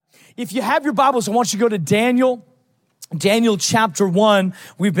if you have your Bibles, I want you to go to Daniel chapter 1.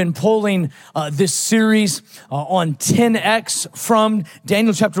 We've been pulling this series on 10x from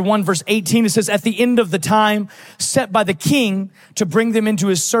Daniel chapter 1, verse 18. It says, at the end of the time set by the king to bring them into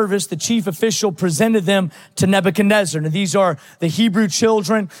his service, the chief official presented them to Nebuchadnezzar. Now, these are the Hebrew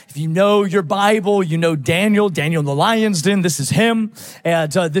children. If you know your Bible, you know Daniel in the lion's den. This is him.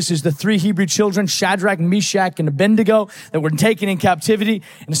 And this is the three Hebrew children, Shadrach, Meshach, and Abednego, that were taken in captivity.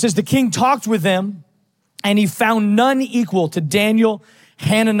 And it says the king talked with them, and he found none equal to Daniel,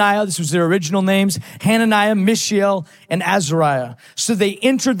 Hananiah, this was their original names, Hananiah, Mishael, and Azariah. So they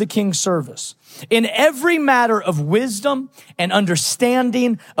entered the king's service. In every matter of wisdom and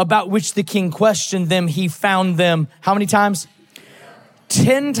understanding about which the king questioned them, he found them, how many times?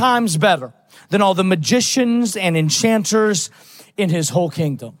 10 times better than all the magicians and enchanters in his whole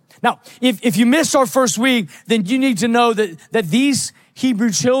kingdom. Now, if you missed our first week, then you need to know that these Hebrew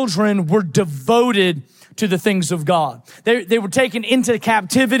children were devoted to the things of God. They were taken into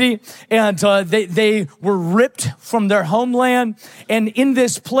captivity, and they were ripped from their homeland. And in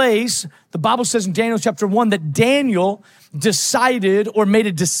this place, the Bible says in Daniel chapter 1 that Daniel decided or made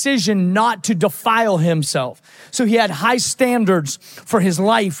a decision not to defile himself. So he had high standards for his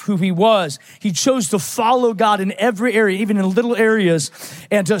life, who he was. He chose to follow God in every area, even in little areas.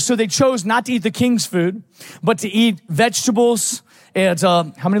 And so they chose not to eat the king's food, but to eat vegetables. And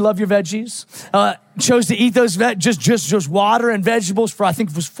how many love your veggies? Chose to eat those just water and vegetables for, I think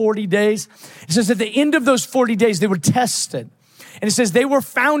it was 40 days. It says at the end of those 40 days, they were tested. And it says they were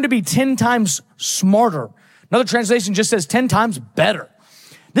found to be 10 times smarter. Another translation just says 10 times better.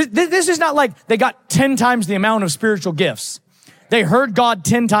 This is not like they got 10 times the amount of spiritual gifts. They heard God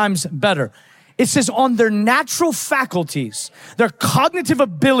 10 times better. It says on their natural faculties, their cognitive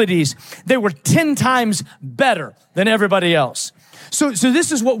abilities, they were 10 times better than everybody else. So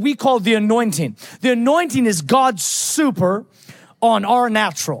this is what we call the anointing. The anointing is God's super on our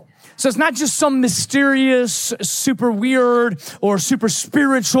natural. So it's not just some mysterious, super weird, or super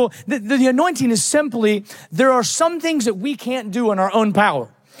spiritual. The anointing is simply, there are some things that we can't do in our own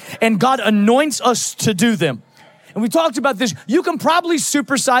power, and God anoints us to do them. And we talked about this. You can probably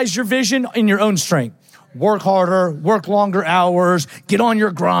supersize your vision in your own strength. Work harder, work longer hours, get on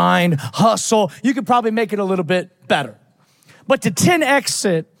your grind, hustle. You could probably make it a little bit better. But to 10x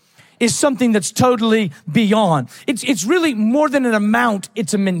it is something that's totally beyond. It's really more than an amount.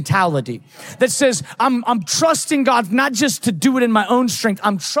 It's a mentality that says, I'm trusting God not just to do it in my own strength.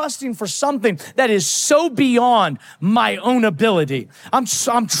 I'm trusting for something that is so beyond my own ability. I'm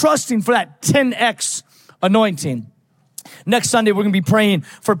trusting for that 10x anointing. Next Sunday, we're going to be praying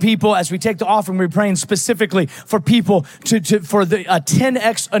for people as we take the offering. We're praying specifically for people for the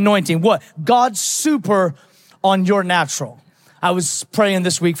 10x anointing. What? God's super on your natural. I was praying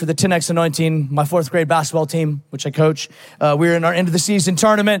this week for the 10X anointing, my fourth grade basketball team, which I coach. We were in our end of the season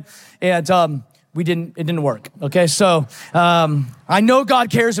tournament, and it didn't work. Okay, so I know God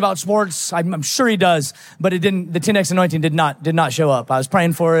cares about sports. I'm sure He does, but it didn't. The 10X anointing did not show up. I was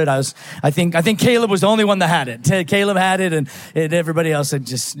praying for it. I think Caleb was the only one that had it. Caleb had it, and everybody else, it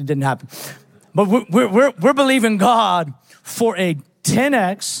didn't happen. But we're believing God for a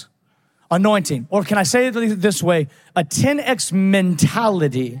 10X anointing, or can I say it this way? A 10x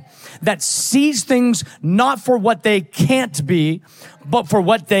mentality that sees things not for what they can't be, but for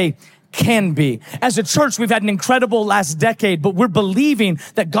what they can be. As a church, we've had an incredible last decade, but we're believing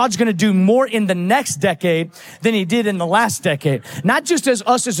that God's going to do more in the next decade than He did in the last decade. Not just as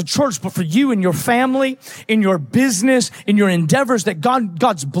us as a church, but for you and your family, in your business, in your endeavors, that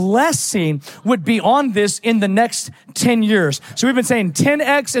God's blessing would be on this in the next 10 years. So we've been saying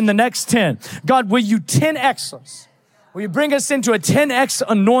 10x in the next 10. God, will you 10x us? Will you bring us into a 10x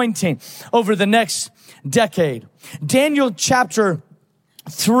anointing over the next decade? Daniel chapter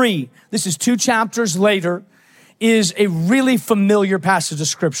 3, this is 2 chapters later, is a really familiar passage of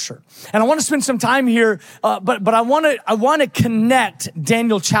scripture. And I want to spend some time here, but I want to connect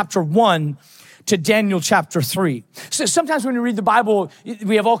Daniel chapter 1 to Daniel chapter 3. So sometimes when you read the Bible,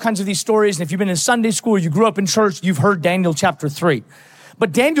 we have all kinds of these stories. And if you've been in Sunday school, or you grew up in church, you've heard Daniel chapter 3.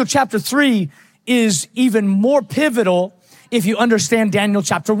 But Daniel chapter 3 is even more pivotal if you understand Daniel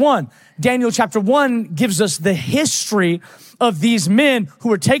chapter 1. Daniel chapter 1 gives us the history of these men who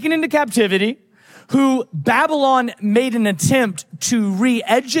were taken into captivity, who Babylon made an attempt to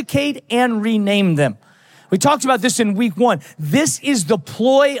re-educate and rename them. We talked about this in week 1. This is the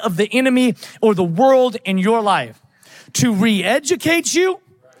ploy of the enemy or the world in your life, to re-educate you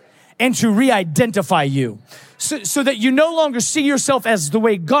and to re-identify you. So that you no longer see yourself as the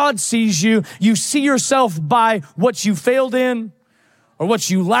way God sees you. You see yourself by what you failed in, or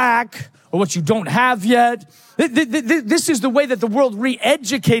what you lack or what you don't have yet. This is the way that the world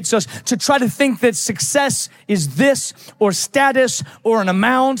re-educates us to try to think that success is this or status or an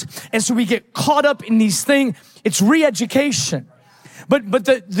amount. And so we get caught up in these things. It's re-education. But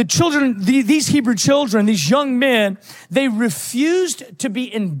the children, these Hebrew children, these young men, they refused to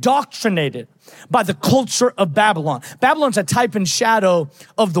be indoctrinated by the culture of Babylon. Babylon's a type and shadow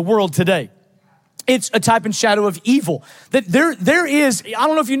of the world today. It's a type and shadow of evil. That there is, I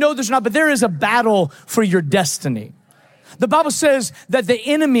don't know if you know this or not, but there is a battle for your destiny. The Bible says that the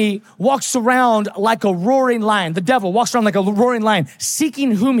enemy walks around like a roaring lion. The devil walks around like a roaring lion,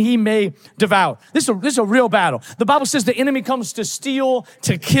 seeking whom he may devour. This is a real battle. The Bible says the enemy comes to steal,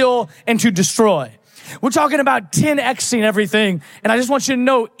 to kill, and to destroy. We're talking about 10xing everything. And I just want you to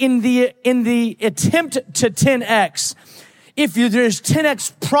know, in the attempt to 10x, if there's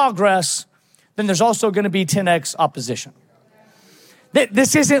 10x progress, then there's also going to be 10x opposition.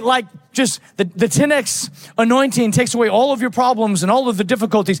 This isn't like just the 10x anointing takes away all of your problems and all of the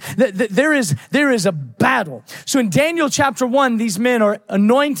difficulties. There is a battle. So in Daniel chapter 1, these men are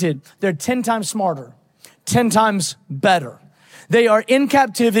anointed. They're 10 times smarter, 10 times better. They are in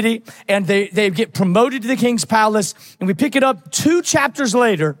captivity and they get promoted to the king's palace. And we pick it up 2 chapters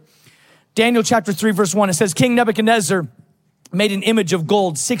later, Daniel chapter 3, verse 1. It says, King Nebuchadnezzar made an image of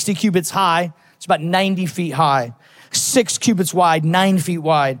gold 60 cubits high. It's about 90 feet high, 6 cubits wide, 9 feet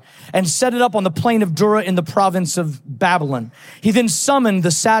wide, and set it up on the plain of Dura in the province of Babylon. He then summoned the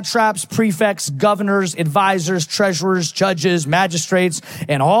satraps, prefects, governors, advisors, treasurers, judges, magistrates,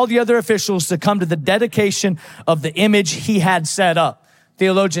 and all the other officials to come to the dedication of the image he had set up.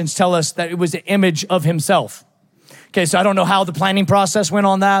 Theologians tell us that it was an image of himself. Okay, so I don't know how the planning process went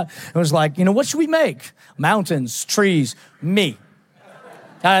on that. It was like, what should we make? Mountains, trees, me.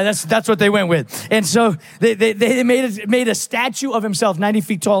 That's what they went with. And so they made a statue of himself, 90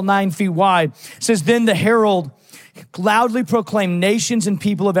 feet tall, 9 feet wide. It says, then the herald loudly proclaimed, nations and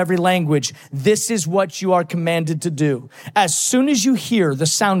people of every language, this is what you are commanded to do. As soon as you hear the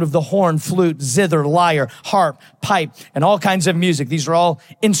sound of the horn, flute, zither, lyre, harp, pipe, and all kinds of music, these are all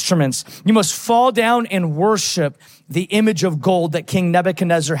instruments, you must fall down and worship the image of gold that King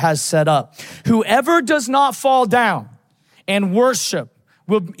Nebuchadnezzar has set up. Whoever does not fall down and worship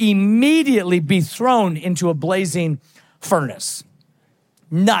will immediately be thrown into a blazing furnace.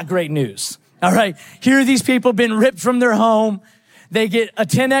 Not great news. All right. Here these people been ripped from their home. They get a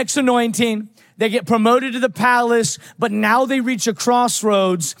 10x anointing. They get promoted to the palace, but now they reach a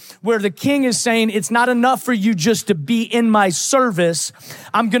crossroads where the king is saying, it's not enough for you just to be in my service.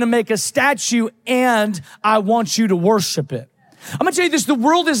 I'm going to make a statue and I want you to worship it. I'm going to tell you this. The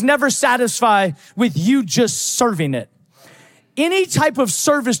world is never satisfied with you just serving it. Any type of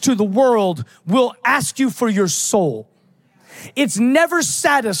service to the world will ask you for your soul. It's never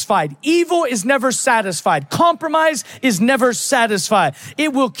satisfied. Evil is never satisfied. Compromise is never satisfied.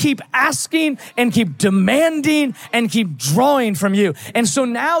 It will keep asking and keep demanding and keep drawing from you. And so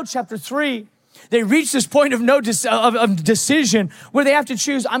now, chapter 3, they reach this point of decision where they have to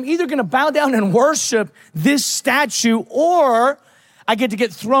choose. I'm either going to bow down and worship this statue, or I get to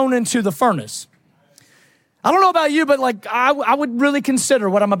get thrown into the furnace. I don't know about you, but I would really consider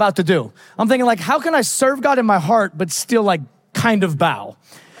what I'm about to do. I'm thinking how can I serve God in my heart, but still kind of bow?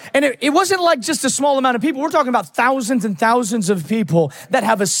 And it wasn't just a small amount of people. We're talking about thousands and thousands of people that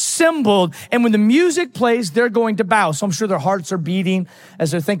have assembled. And when the music plays, they're going to bow. So I'm sure their hearts are beating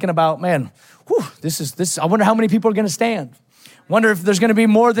as they're thinking about, man, this. I wonder how many people are going to stand. Wonder if there's going to be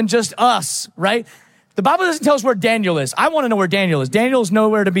more than just us, right? The Bible doesn't tell us where Daniel is. I want to know where Daniel is. Daniel is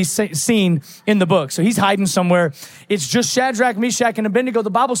nowhere to be seen in the book. So he's hiding somewhere. It's just Shadrach, Meshach, and Abednego.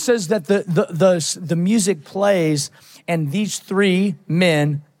 The Bible says that the music plays and these 3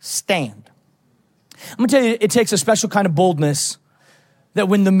 men stand. I'm going to tell you, it takes a special kind of boldness that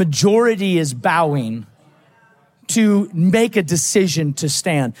when the majority is bowing, to make a decision to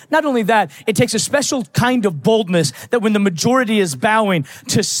stand. Not only that, it takes a special kind of boldness that when the majority is bowing,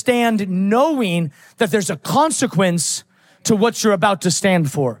 to stand knowing that there's a consequence to what you're about to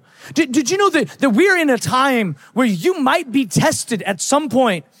stand for. Did you know that we're in a time where you might be tested at some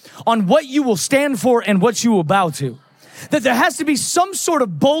point on what you will stand for and what you will bow to? That there has to be some sort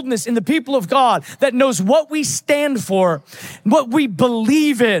of boldness in the people of God that knows what we stand for, what we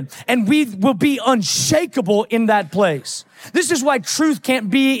believe in, and we will be unshakable in that place. This is why truth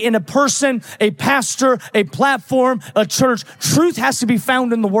can't be in a person, a pastor, a platform, a church. Truth has to be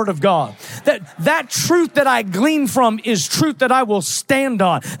found in the Word of God. That truth that I glean from is truth that I will stand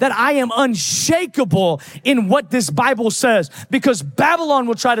on. That I am unshakable in what this Bible says, because Babylon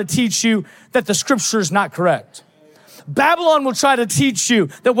will try to teach you that the Scripture is not correct. Babylon will try to teach you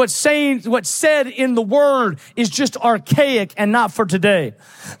that what's said in the word is just archaic and not for today.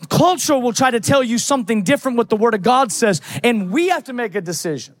 Culture will try to tell you something different what the word of God says. And we have to make a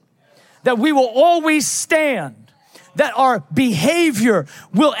decision that we will always stand, that our behavior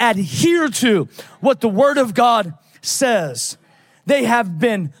will adhere to what the word of God says. They have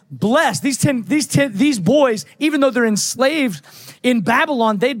been blessed. These boys, even though they're enslaved in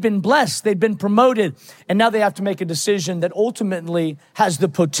Babylon, they'd been blessed. They'd been promoted. And now they have to make a decision that ultimately has the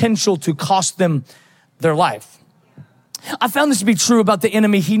potential to cost them their life. I found this to be true about the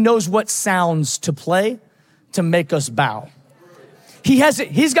enemy. He knows what sounds to play to make us bow.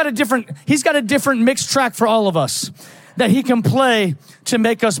 He's got a different mixed track for all of us that he can play to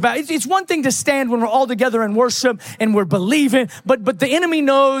make us bow. It's one thing to stand when we're all together in worship and we're believing, but the enemy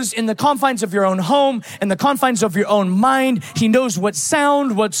knows in the confines of your own home and the confines of your own mind, he knows what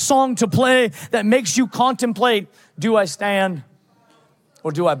sound, what song to play that makes you contemplate, do I stand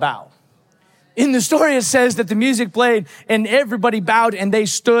or do I bow? In the story, it says that the music played and everybody bowed and they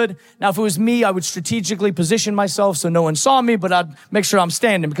stood. Now, if it was me, I would strategically position myself so no one saw me, but I'd make sure I'm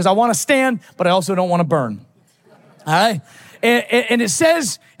standing because I want to stand, but I also don't want to burn. All right. And it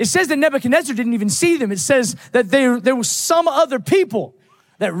says that Nebuchadnezzar didn't even see them. It says that there was some other people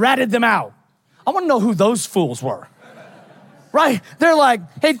that ratted them out. I want to know who those fools were. Right? They're like,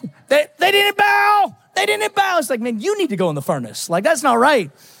 hey, they didn't bow. They didn't bow. It's like, man, you need to go in the furnace. Like, that's not right.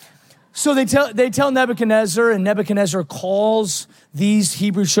 So they tell Nebuchadnezzar, and Nebuchadnezzar calls these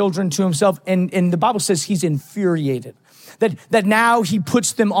Hebrew children to himself. And the Bible says he's infuriated. That now he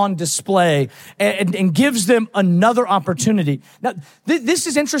puts them on display and gives them another opportunity. Now, this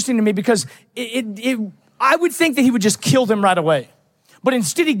is interesting to me because I would think that he would just kill them right away. But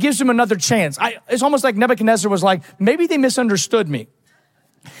instead, he gives them another chance. It's almost like Nebuchadnezzar was like, maybe they misunderstood me.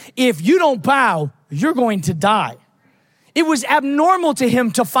 If you don't bow, you're going to die. It was abnormal to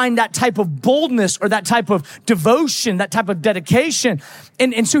him to find that type of boldness or that type of devotion, that type of dedication.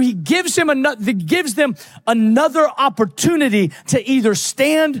 And so he gives them another opportunity to either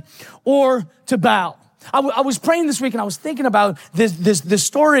stand or to bow. I was praying this week and I was thinking about this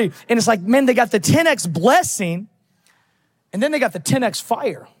story, and it's like, man, they got the 10x blessing and then they got the 10x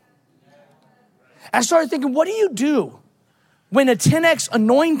fire. I started thinking, what do you do when a 10x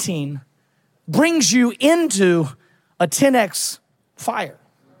anointing brings you into a 10x fire?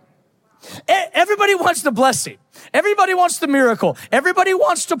 Everybody wants the blessing. Everybody wants the miracle. Everybody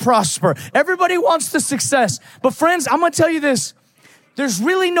wants to prosper. Everybody wants the success. But friends, I'm going to tell you this. There's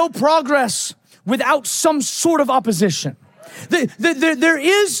really no progress without some sort of opposition. There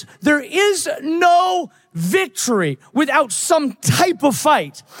is no victory without some type of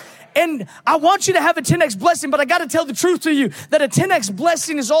fight. And I want you to have a 10x blessing, but I got to tell the truth to you that a 10x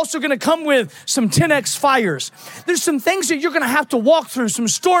blessing is also going to come with some 10x fires. There's some things that you're going to have to walk through, some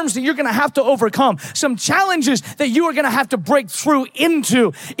storms that you're going to have to overcome, some challenges that you are going to have to break through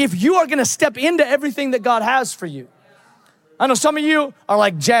into if you are going to step into everything that God has for you. I know some of you are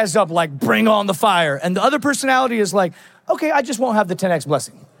like jazzed up, like bring on the fire. And the other personality is like, okay, I just won't have the 10x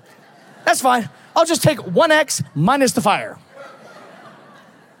blessing. That's fine. I'll just take 1x minus the fire.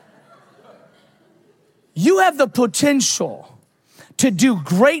 You have the potential to do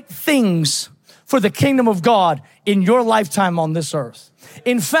great things for the kingdom of God in your lifetime on this earth.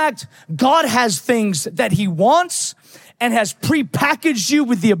 In fact, God has things that he wants and has prepackaged you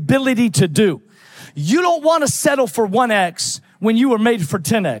with the ability to do. You don't want to settle for 1x when you were made for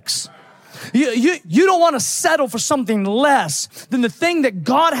 10x. You don't want to settle for something less than the thing that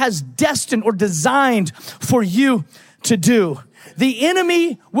God has destined or designed for you to do. The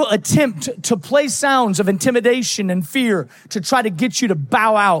enemy will attempt to play sounds of intimidation and fear to try to get you to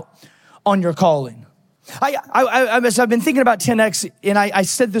bow out on your calling. As I've been thinking about 10X, and I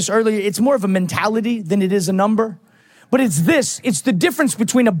said this earlier, it's more of a mentality than it is a number. But it's the difference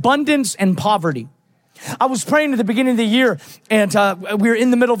between abundance and poverty. I was praying at the beginning of the year, and we were in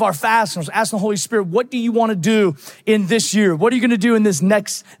the middle of our fast, and I was asking the Holy Spirit, what do you want to do in this year? What are you going to do in this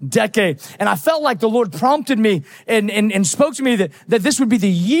next decade? And I felt like the Lord prompted me and spoke to me that this would be the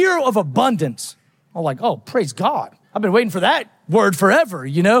year of abundance. I'm like, oh, praise God. I've been waiting for that word forever,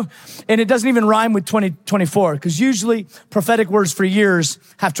 you know? And it doesn't even rhyme with 2024, because usually prophetic words for years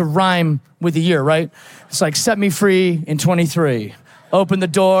have to rhyme with the year, right? It's like, set me free in 23. Open the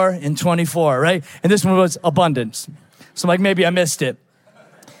door in 24, right? And this one was abundance. So I'm like, maybe I missed it.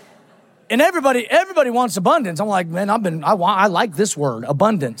 And everybody wants abundance. I'm like, man, I like this word,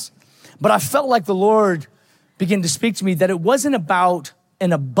 abundance. But I felt like the Lord began to speak to me that it wasn't about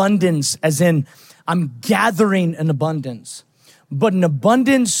an abundance as in I'm gathering an abundance, but an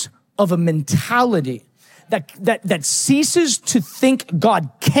abundance of a mentality that ceases to think God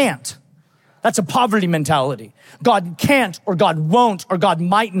can't. That's a poverty mentality. God can't, or God won't, or God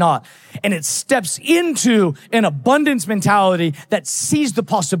might not. And it steps into an abundance mentality that sees the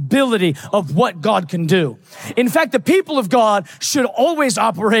possibility of what God can do. In fact, the people of God should always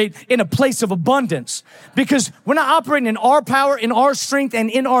operate in a place of abundance, because we're not operating in our power, in our strength,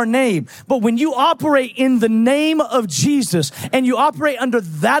 and in our name. But when you operate in the name of Jesus and you operate under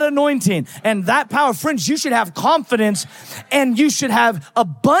that anointing and that power, friends, you should have confidence and you should have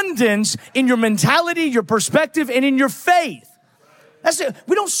abundance in your mentality, your perspective, and in your faith. That's it.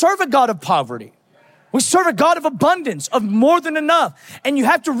 We don't serve a God of poverty. We serve a God of abundance, of more than enough. And you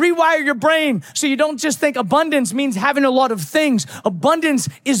have to rewire your brain so you don't just think abundance means having a lot of things. Abundance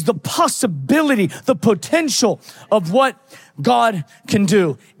is the possibility, the potential of what God can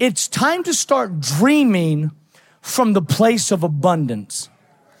do. It's time to start dreaming from the place of abundance.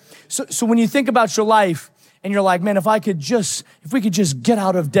 So when you think about your life and you're like, man, if we could just get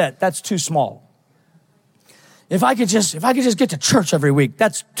out of debt, that's too small. If I could just get to church every week,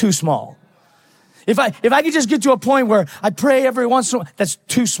 that's too small. If I could just get to a point where I pray every once in a while, that's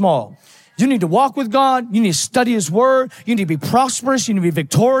too small. You need to walk with God. You need to study His Word. You need to be prosperous. You need to be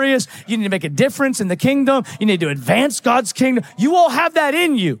victorious. You need to make a difference in the kingdom. You need to advance God's kingdom. You all have that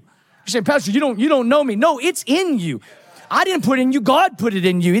in you. You say, Pastor, you don't know me. No, it's in you. I didn't put it in you. God put it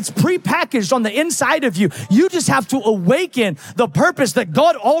in you. It's prepackaged on the inside of you. You just have to awaken the purpose that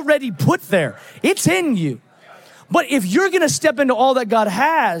God already put there. It's in you. But if you're going to step into all that God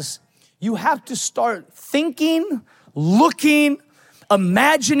has, you have to start thinking, looking,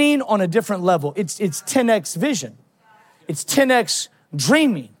 imagining on a different level. It's 10x vision. It's 10x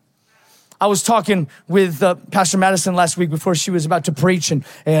dreaming. I was talking with Pastor Madison last week before she was about to preach, and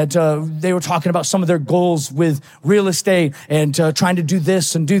they were talking about some of their goals with real estate and trying to do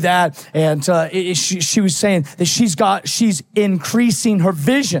this and do that. And she was saying that she's increasing her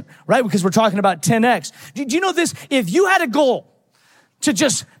vision, right? Because we're talking about 10x. Do you know this? If you had a goal to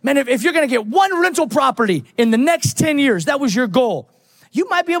just, man, if you're going to get one rental property in the next 10 years, that was your goal, you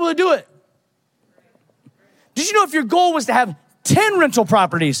might be able to do it. Did you know if your goal was to have 10 rental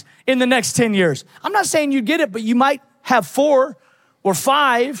properties in the next 10 years? I'm not saying you'd get it, but you might have 4 or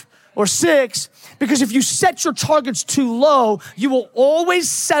 5 or 6, because if you set your targets too low, you will always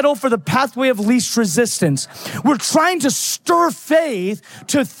settle for the pathway of least resistance. We're trying to stir faith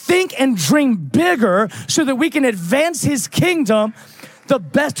to think and dream bigger so that we can advance His kingdom to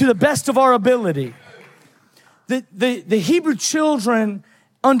the best of our ability. The Hebrew children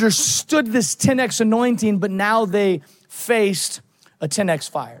understood this 10x anointing, but now they faced a 10x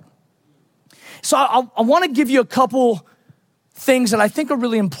fire. So I want to give you a couple things that I think are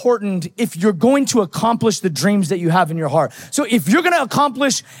really important if you're going to accomplish the dreams that you have in your heart. So if you're going to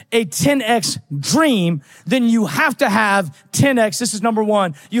accomplish a 10x dream, then you have to have 10x. This is number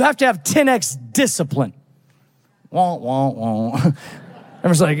one. You have to have 10x discipline. Wah, wah, wah.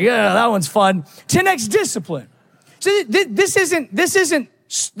 Everyone's like, yeah, that one's fun. 10x discipline. So this isn't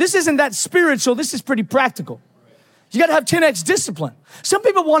that spiritual. This is pretty practical. You got to have 10x discipline. Some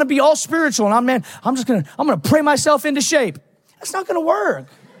people want to be all spiritual, and I'm going to pray myself into shape. That's not going to work.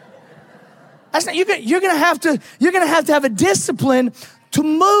 That's not. You're going to have to have a discipline to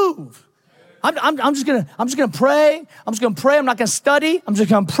move. I'm just going to pray. I'm just going to pray. I'm not going to study. I'm just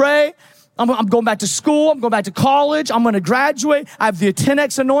going to pray. I'm going back to school. I'm going back to college. I'm going to graduate. I have the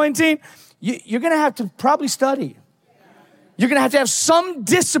 10x anointing. You're going to have to probably study. You're going to have some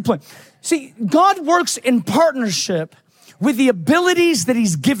discipline. See, God works in partnership with the abilities that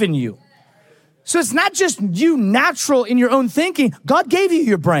He's given you. So it's not just you natural in your own thinking. God gave you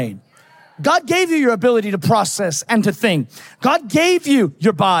your brain. God gave you your ability to process and to think. God gave you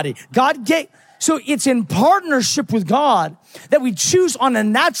your body. So it's in partnership with God that we choose on a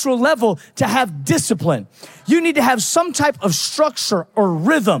natural level to have discipline. You need to have some type of structure or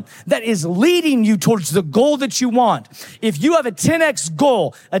rhythm that is leading you towards the goal that you want. If you have a 10x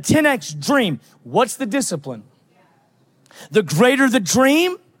goal, a 10x dream, what's the discipline? The greater the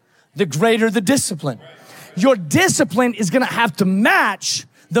dream, the greater the discipline. Your discipline is going to have to match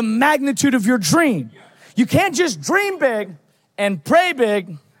the magnitude of your dream. You can't just dream big and pray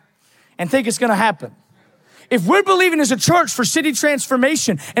big and think it's going to happen. If we're believing as a church for city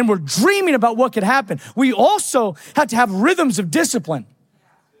transformation and we're dreaming about what could happen, we also have to have rhythms of discipline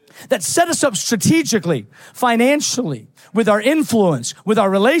that set us up strategically, financially, with our influence, with our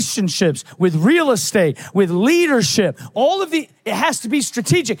relationships, with real estate, with leadership. It has to be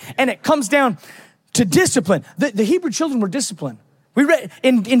strategic, and it comes down to discipline. The Hebrew children were disciplined. We read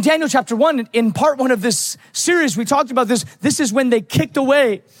in Daniel chapter 1, in part 1 of this series, we talked about this. This is when they kicked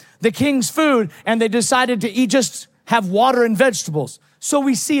away the king's food, and they decided to just have water and vegetables. So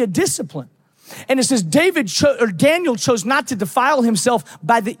we see a discipline. And it says Daniel chose not to defile himself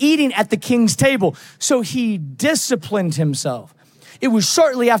by the eating at the king's table. So he disciplined himself. It was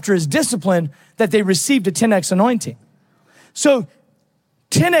shortly after his discipline that they received a 10x anointing. So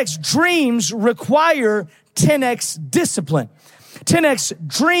 10x dreams require 10x discipline. 10x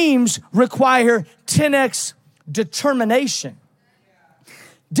dreams require 10x determination.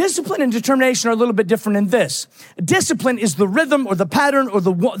 Discipline and determination are a little bit different in this. Discipline is the rhythm or the pattern or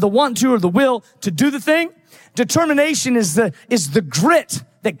the want to or the will to do the thing. Determination is the grit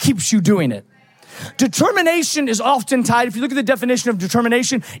that keeps you doing it. Determination is often tied, if you look at the definition of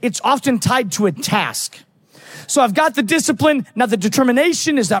determination, it's often tied to a task. So I've got the discipline. Now the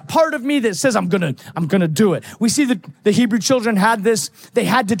determination is that part of me that says I'm gonna do it. We see that the Hebrew children had this. They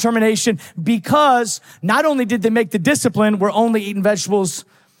had determination because not only did they make the discipline, we're only eating vegetables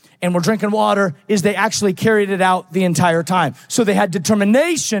and we're drinking water, is they actually carried it out the entire time. So they had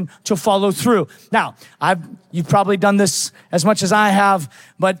determination to follow through. Now, you've probably done this as much as I have,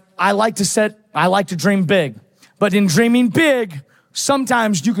 but I like to dream big. But in dreaming big,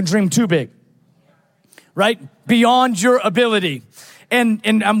 sometimes you can dream too big. Right? Beyond your ability. And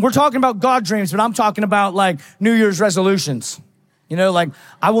we're talking about God dreams, but I'm talking about like New Year's resolutions. You know, like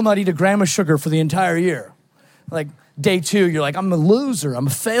I will not eat a gram of sugar for the entire year. Like day 2, you're like, I'm a loser. I'm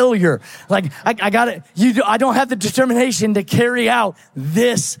a failure. Like I don't have the determination to carry out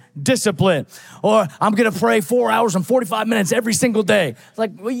this discipline. Or I'm going to pray 4 hours and 45 minutes every single day.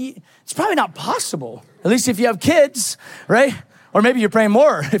 Like, well, it's probably not possible. At least if you have kids, right? Or maybe you're praying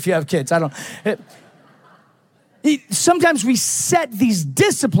more if you have kids. Sometimes we set these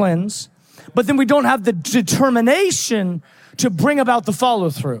disciplines, but then we don't have the determination to bring about the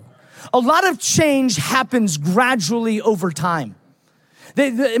follow through. A lot of change happens gradually over time.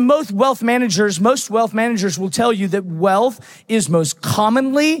 Most wealth managers will tell you that wealth is most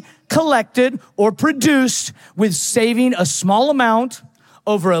commonly collected or produced with saving a small amount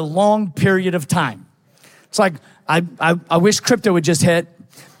over a long period of time. It's like, I wish crypto would just hit,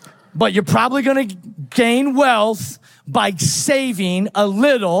 but you're probably going to gain wealth by saving a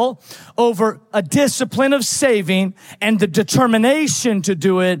little over a discipline of saving and the determination to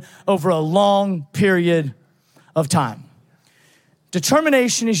do it over a long period of time.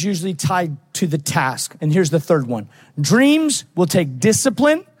 Determination is usually tied to the task. And here's the third one. Dreams will take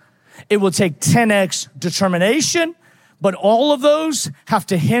discipline. It will take 10x determination, but all of those have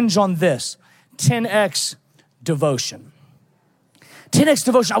to hinge on this, 10x devotion. 10x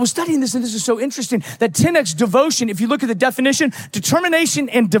devotion. I was studying this and this is so interesting that 10x devotion, if you look at the definition, determination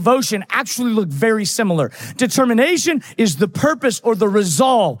and devotion actually look very similar. Determination is the purpose or the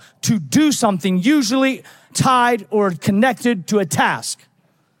resolve to do something, usually tied or connected to a task.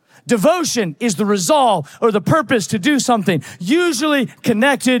 Devotion is the resolve or the purpose to do something, usually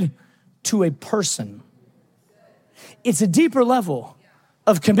connected to a person. It's a deeper level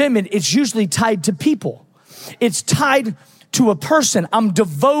of commitment. It's usually tied to people. It's tied to a person. I'm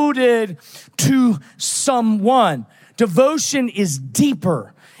devoted to someone. Devotion is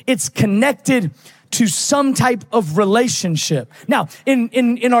deeper. It's connected to some type of relationship. Now,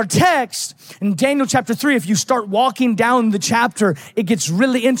 in our text, in Daniel chapter 3, if you start walking down the chapter, it gets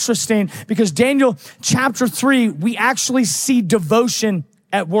really interesting because Daniel chapter 3, we actually see devotion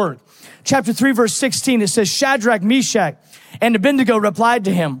at work. Chapter 3, verse 16, it says, Shadrach, Meshach, and Abednego replied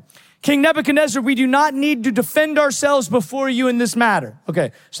to him, King Nebuchadnezzar, we do not need to defend ourselves before you in this matter.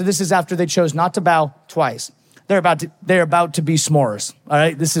 Okay, so this is after they chose not to bow twice. They're about to be s'mores. All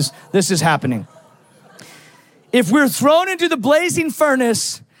right, this is happening. If we're thrown into the blazing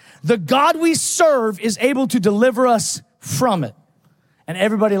furnace, the God we serve is able to deliver us from it. And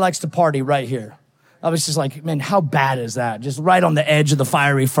everybody likes to party right here. I was just like, man, how bad is that? Just right on the edge of the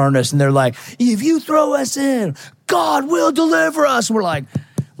fiery furnace. And they're like, if you throw us in, God will deliver us. We're like,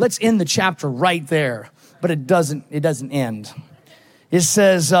 let's end the chapter right there. But it doesn't end. It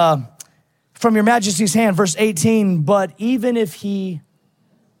says, from your majesty's hand, verse 18, but even if he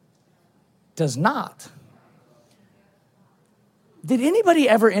does not. Did anybody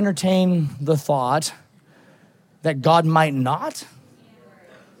ever entertain the thought that God might not?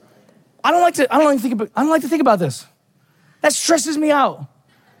 I don't like to think about this. That stresses me out.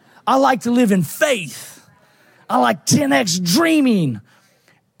 I like to live in faith. I like 10x dreaming.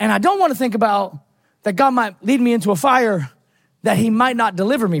 And I don't want to think about that God might lead me into a fire that he might not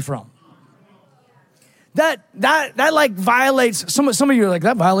deliver me from. That like violates, some of you are like,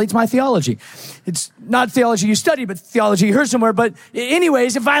 that violates my theology. It's not theology you study, but theology you heard somewhere. But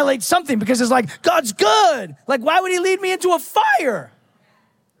anyways, it violates something because it's like, God's good. Like, why would he lead me into a fire?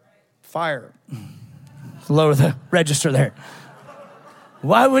 fire. Lower the register there.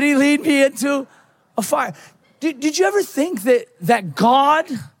 Why would he lead me into a fire? Did you ever think that God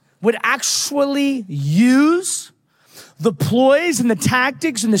would actually use the ploys and the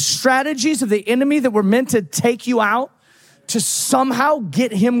tactics and the strategies of the enemy that were meant to take you out to somehow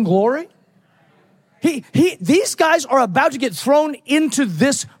get him glory? These guys are about to get thrown into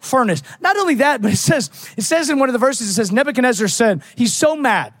this furnace. Not only that, but it says in one of the verses, it says, Nebuchadnezzar said, he's so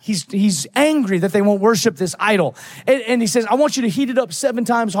mad. He's angry that they won't worship this idol. And he says, I want you to heat it up 7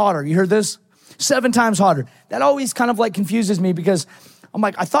 times hotter. You heard this? 7 times hotter. That always kind of like confuses me because I'm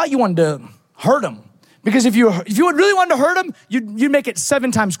like, I thought you wanted to hurt him. Because if you really wanted to hurt him, you'd make it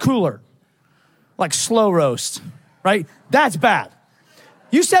 7 times cooler. Like slow roast, right? That's bad.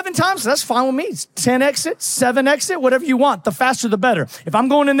 You 7 times, that's fine with me. It's 10 exit, 7 exit, whatever you want. The faster, the better. If I'm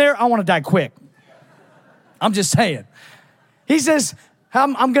going in there, I want to die quick. I'm just saying. He says,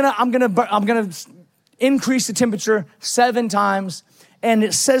 I'm gonna increase the temperature 7 times. And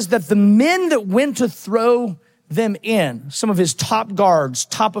it says that the men that went to throw them in, some of his top guards,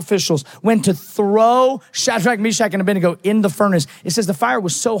 top officials, went to throw Shadrach, Meshach, and Abednego in the furnace. It says the fire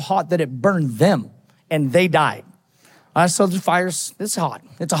was so hot that it burned them and they died. So the fire's, it's hot.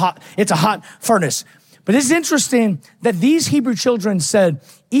 It's a hot furnace. But it's interesting that these Hebrew children said,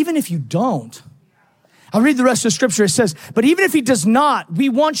 even if you don't, I'll read the rest of the scripture. It says, but even if he does not, we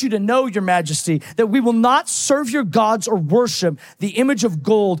want you to know, your majesty, that we will not serve your gods or worship the image of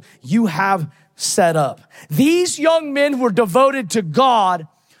gold you have set up. These young men were devoted to God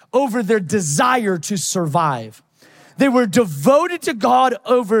over their desire to survive. They were devoted to God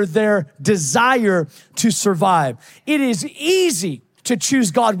over their desire to survive. It is easy to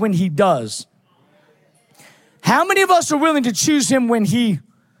choose God when he does. How many of us are willing to choose him when he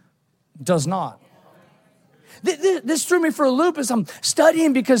does not? This threw me for a loop as I'm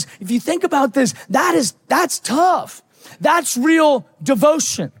studying, because if you think about this, that's tough. That's real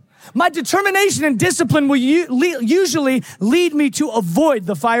devotion. My determination and discipline will usually lead me to avoid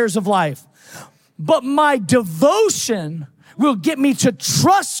the fires of life. But my devotion will get me to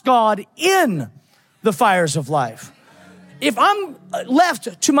trust God in the fires of life. If I'm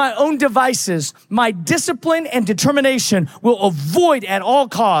left to my own devices, my discipline and determination will avoid at all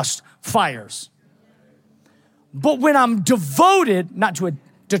costs fires. But when I'm devoted,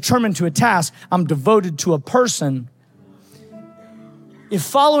 determined to a task, I'm devoted to a person. If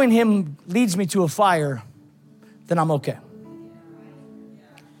following him leads me to a fire, then I'm okay.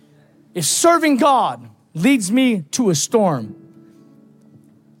 If serving God leads me to a storm,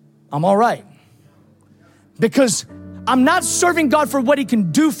 I'm all right. Because I'm not serving God for what he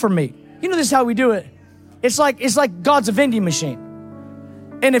can do for me. You know, this is how we do it. It's like God's a vending machine.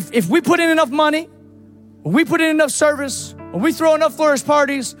 And if we put in enough money, we put in enough service, we throw enough flourish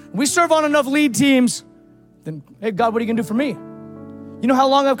parties, we serve on enough lead teams, then, hey, God, what are you going to do for me? You know how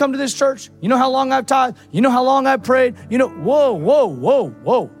long I've come to this church? You know how long I've tithed? You know how long I've prayed? You know,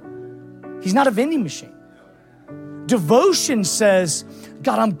 whoa. He's not a vending machine. Devotion says,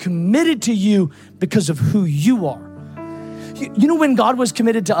 God, I'm committed to you because of who you are. You know when God was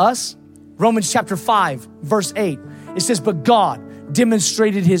committed to us? Romans chapter 5, verse 8. It says, but God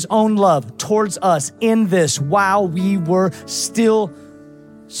demonstrated his own love towards us in this while we were still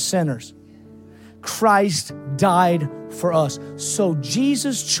sinners. Christ died for us. So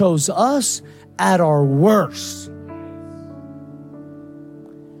Jesus chose us at our worst.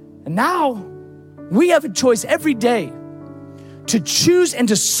 And now we have a choice every day to choose and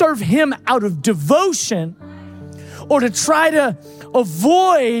to serve him out of devotion, or to try to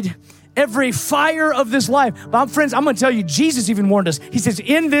avoid every fire of this life. But friends, I'm going to tell you, Jesus even warned us. He says,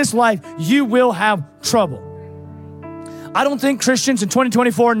 in this life, you will have trouble. I don't think Christians in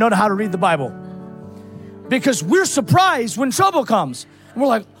 2024 know how to read the Bible, because we're surprised when trouble comes. And we're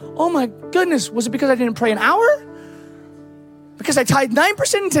like, oh my goodness, was it because I didn't pray an hour? Because I tithed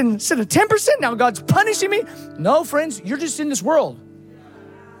 9% instead of 10%? Now God's punishing me? No, friends, you're just in this world.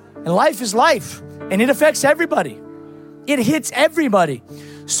 And life is life, and it affects everybody. It hits everybody.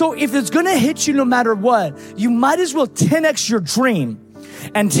 So if it's gonna hit you no matter what, you might as well 10x your dream,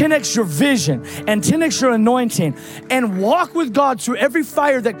 and 10x your vision, and 10x your anointing, and walk with God through every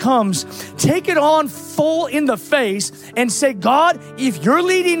fire that comes. Take it on full in the face and say, God, if you're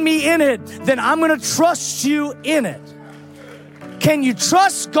leading me in it, then I'm gonna trust you in it. Can you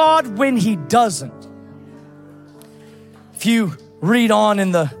trust God when he doesn't? If you read on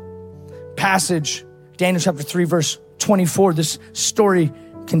in the passage, Daniel chapter 3, verse 24, this story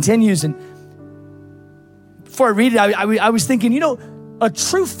continues. And before I read it, I was thinking, you know, a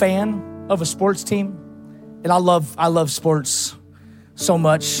true fan of a sports team, and I love sports. so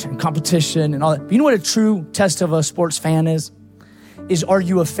much and competition and all that. But you know what a true test of a sports fan is are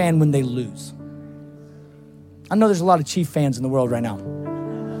you a fan when they lose? I know there's a lot of Chief fans in the world right now.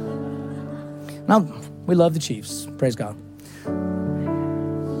 Now, we love the Chiefs, praise God.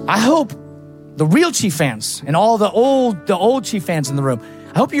 I hope the real Chief fans and all the old Chief fans in the room,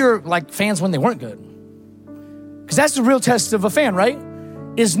 I hope you're like fans when they weren't good. Because that's the real test of a fan, right?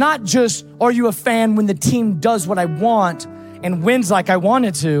 Is not just, are you a fan when the team does what I want and wins like I want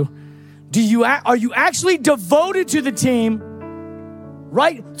it to? Are you actually devoted to the team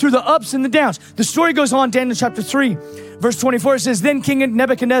right through the ups and the downs? The story goes on, Daniel chapter 3, verse 24, it says, then King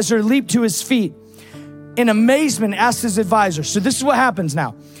Nebuchadnezzar leaped to his feet in amazement, asked his advisors. So this is what happens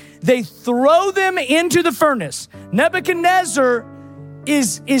now. They throw them into the furnace. Nebuchadnezzar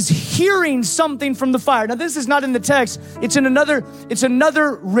is hearing something from the fire. Now, this is not in the text. It's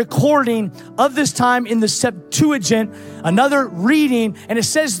another recording of this time in the Septuagint, another reading. And it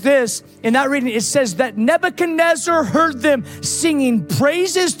says this, in that reading, it says that Nebuchadnezzar heard them singing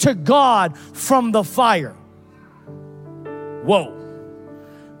praises to God from the fire. Whoa.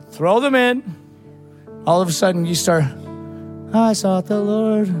 Throw them in. All of a sudden you start, I sought the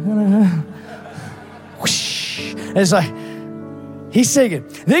Lord. Whoosh. It's like, he's singing.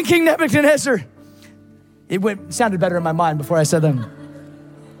 Then King Nebuchadnezzar, it sounded better in my mind before I said them.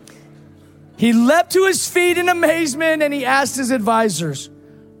 He leapt to his feet in amazement and he asked his advisors,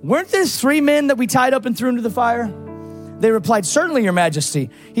 weren't there 3 men that we tied up and threw into the fire? They replied, certainly, your majesty.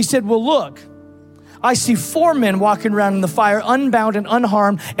 He said, well, look, I see 4 men walking around in the fire, unbound and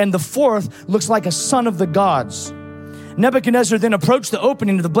unharmed, and the 4th looks like a son of the gods. Nebuchadnezzar then approached the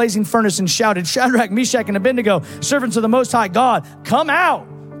opening of the blazing furnace and shouted, Shadrach, Meshach, and Abednego, servants of the Most High God, come out,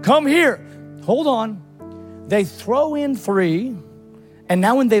 come here. Hold on. They throw in 3, and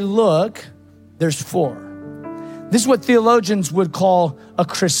now when they look, there's 4. This is what theologians would call a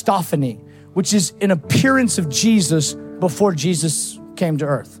Christophany, which is an appearance of Jesus before Jesus came to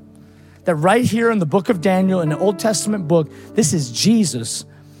earth. That right here in the book of Daniel, in the Old Testament book, this is Jesus.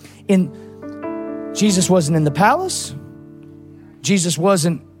 Jesus wasn't in the palace. Jesus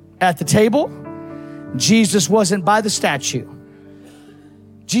wasn't at the table. Jesus wasn't by the statue.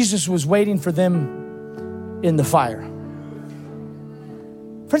 Jesus was waiting for them in the fire.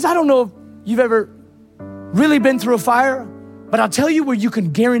 Friends, I don't know if you've ever really been through a fire, but I'll tell you where you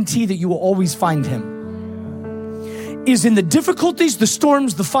can guarantee that you will always find him. Is in the difficulties, the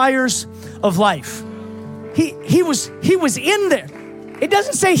storms, the fires of life. He was in there. It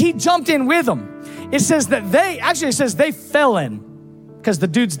doesn't say he jumped in with them. It says that they fell in, because the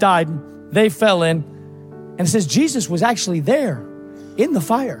dudes died. They fell in. And it says Jesus was actually there in the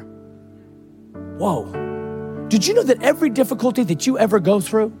fire. Whoa. Did you know that every difficulty that you ever go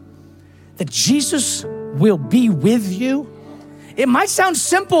through, that Jesus will be with you? It might sound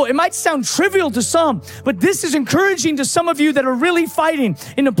simple, it might sound trivial to some, but this is encouraging to some of you that are really fighting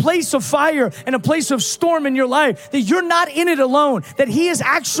in a place of fire and a place of storm in your life, that you're not in it alone, that he is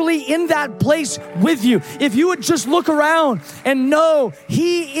actually in that place with you. If you would just look around and know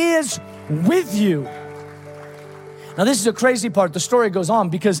he is with you. Now, this is a crazy part. The story goes on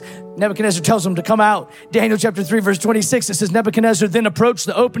because Nebuchadnezzar tells them to come out. Daniel chapter 3, verse 26, it says, Nebuchadnezzar then approached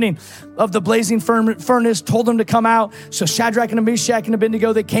the opening of the blazing furnace, told them to come out. So Shadrach and Meshach and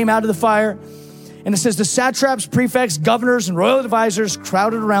Abednego, they came out of the fire. And it says, the satraps, prefects, governors, and royal advisors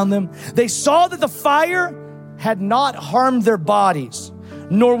crowded around them. They saw that the fire had not harmed their bodies,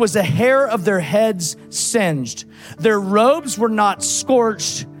 nor was a hair of their heads singed. Their robes were not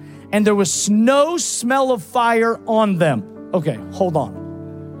scorched, and there was no smell of fire on them. Okay, hold on.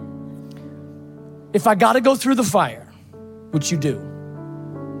 If I got to go through the fire, which you do,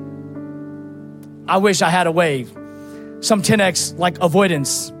 I wish I had a way, some 10x like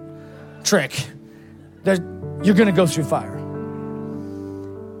avoidance trick. You're going to go through fire.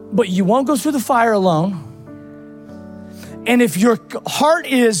 But you won't go through the fire alone. And if your heart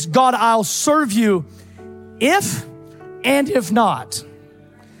is, God, I'll serve you if and if not.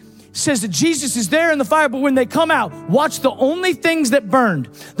 Says that Jesus is there in the fire, but when they come out, watch, the only things that burned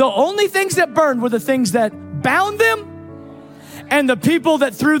were the things that bound them and the people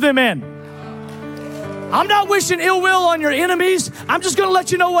that threw them in. I'm not wishing ill will on your enemies. I'm just going to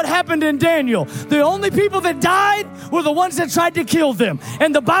let you know what happened in Daniel. The only people that died were the ones that tried to kill them.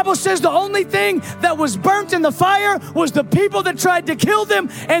 And the Bible says the only thing that was burnt in the fire was the people that tried to kill them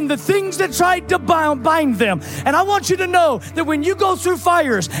and the things that tried to bind them. And I want you to know that when you go through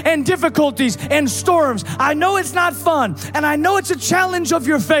fires and difficulties and storms, I know it's not fun and I know it's a challenge of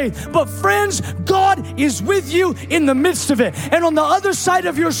your faith, but friends, God is with you in the midst of it. And on the other side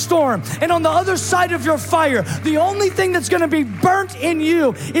of your storm and on the other side of your fire. The only thing that's going to be burnt in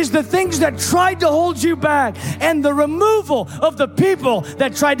you is the things that tried to hold you back and the removal of the people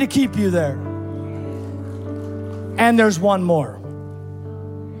that tried to keep you there. And there's one more.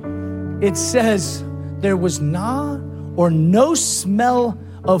 It says there was no smell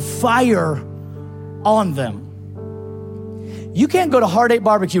of fire on them. You can't go to Heart 8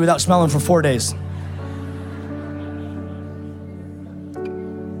 Barbecue without smelling for 4 days.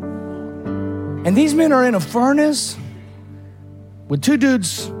 And these men are in a furnace with 2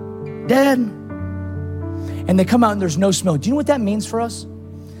 dudes dead, and they come out and there's no smell. Do you know what that means for us?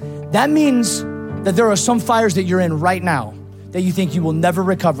 That means that there are some fires that you're in right now that you think you will never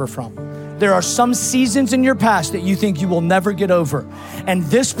recover from. There are some seasons in your past that you think you will never get over. And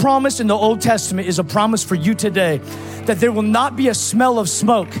this promise in the Old Testament is a promise for you today, that there will not be a smell of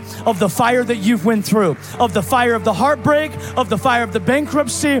smoke of the fire that you've went through, of the fire of the heartbreak, of the fire of the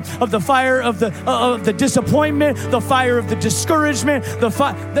bankruptcy, of the fire of the disappointment, the fire of the discouragement.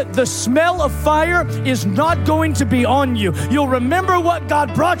 The smell of fire is not going to be on you. You'll remember what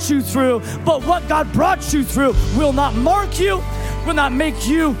God brought you through, but what God brought you through will not mark you, will not make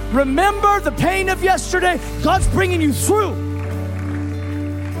you remember the pain of yesterday. God's bringing you through.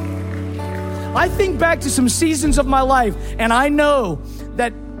 I think back to some seasons of my life, and I know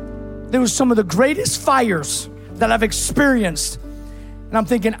that there was some of the greatest fires that I've experienced. And I'm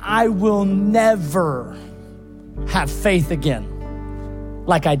thinking, I will never have faith again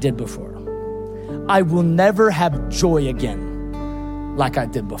like I did before. I will never have joy again like I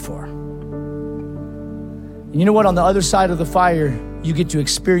did before. You know what? On the other side of the fire, you get to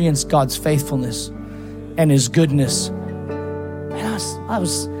experience God's faithfulness and His goodness. Man,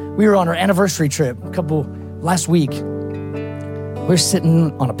 we were on our anniversary trip last week. We're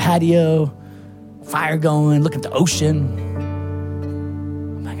sitting on a patio, fire going, looking at the ocean.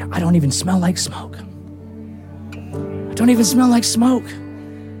 I'm like, I don't even smell like smoke. I don't even smell like smoke.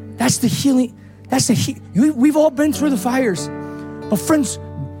 That's the healing. We've all been through the fires. But friends,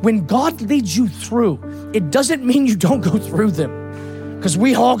 when God leads you through, it doesn't mean you don't go through them, because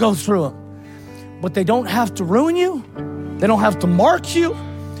we all go through them. But they don't have to ruin you. They don't have to mark you.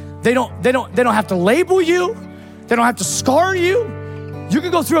 They don't have to label you. They don't have to scar you. You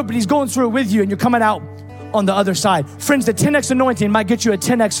can go through it, but He's going through it with you, and you're coming out on the other side. Friends, the 10X anointing might get you a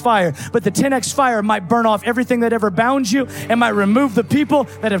 10X fire, but the 10X fire might burn off everything that ever bound you and might remove the people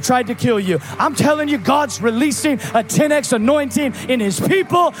that have tried to kill you. I'm telling you, God's releasing a 10X anointing in His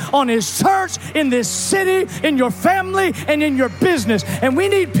people, on His church, in this city, in your family, and in your business. And we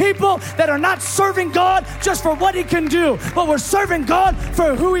need people that are not serving God just for what He can do, but we're serving God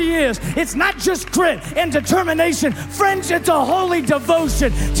for who He is. It's not just grit and determination. Friends, it's a holy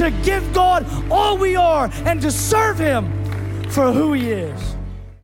devotion to give God all we are and to serve Him for who He is.